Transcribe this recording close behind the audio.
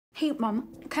Hey, Mom,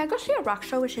 can I go see a rock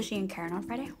show with Sissy and Karen on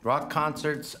Friday? Rock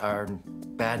concerts are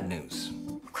bad news.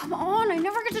 Come on, I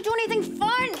never get to do anything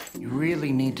fun. You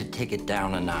really need to take it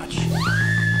down a notch.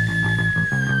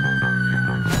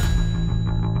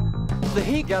 The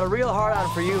Heat got a real hard on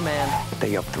for you, man.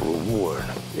 They upped the reward.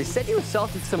 They said you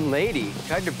assaulted some lady,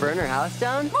 tried to burn her house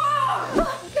down.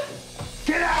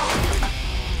 Get out!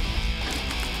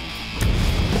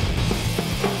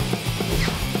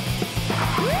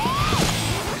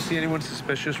 See anyone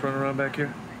suspicious running around back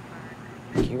here?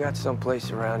 You got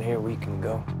someplace around here we can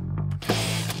go?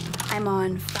 I'm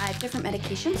on 5 different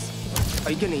medications.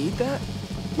 Are you gonna eat that?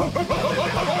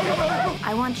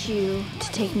 I want you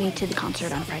to take me to the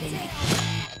concert on Friday night.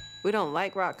 We don't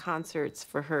like rock concerts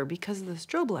for her because of the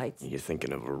strobe lights. You're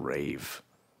thinking of a rave.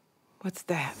 What's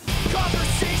that?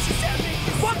 Conversations that make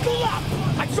you buckle up.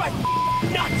 I drive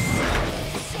nuts.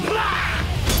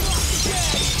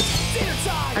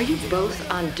 Are you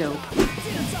both on dope?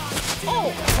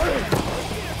 Oh!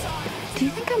 Do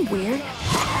you think I'm weird?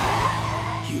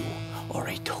 You are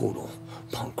a total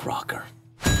punk rocker.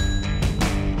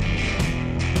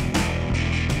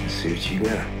 See what you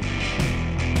got.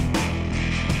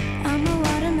 I'm a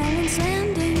watermelon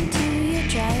slammed into your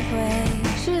driveway.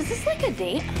 So is this like a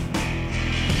date?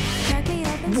 Crack me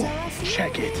open so I feel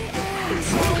Check it.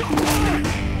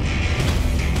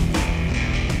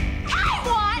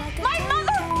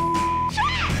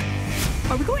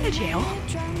 Are we going to jail?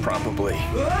 Probably.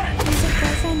 He's a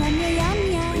boyfriend and you're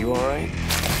yum yum. Are you all right?